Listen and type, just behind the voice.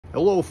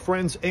Hello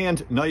friends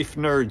and knife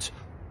nerds.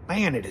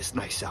 Man, it is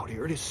nice out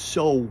here. It is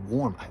so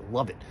warm. I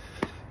love it.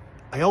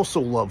 I also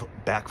love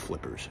back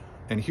flippers.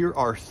 And here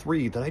are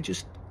three that I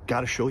just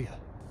gotta show you.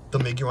 The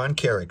Miguron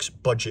Carix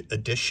Budget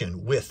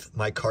Edition with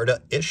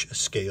micarta-ish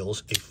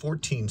scales, a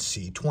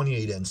 14C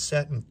 28N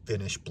satin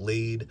finish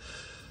blade.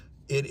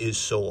 It is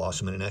so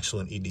awesome and an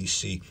excellent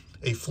EDC.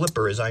 A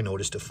flipper, as I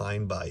noticed,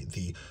 defined by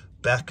the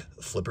back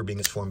flipper being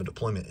its form of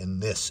deployment,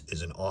 and this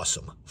is an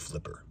awesome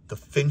flipper. The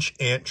Finch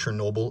Ant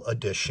Chernobyl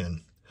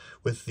Edition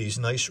with these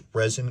nice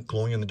resin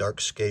glowing in the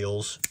dark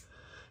scales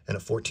and a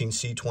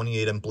 14C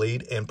 28M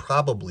blade, and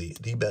probably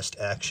the best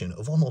action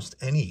of almost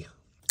any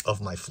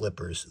of my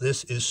flippers.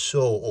 This is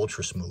so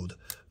ultra smooth,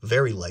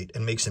 very light,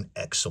 and makes an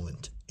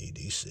excellent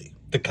EDC.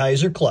 The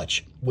Kizer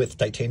Clutch with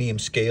titanium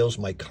scales,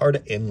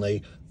 micarta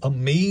inlay,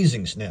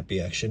 amazing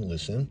snappy action,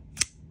 listen.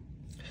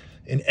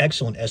 An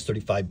excellent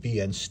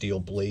S35BN steel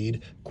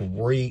blade,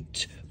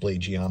 great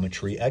blade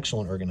geometry,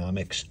 excellent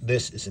ergonomics.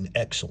 This is an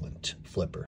excellent flipper.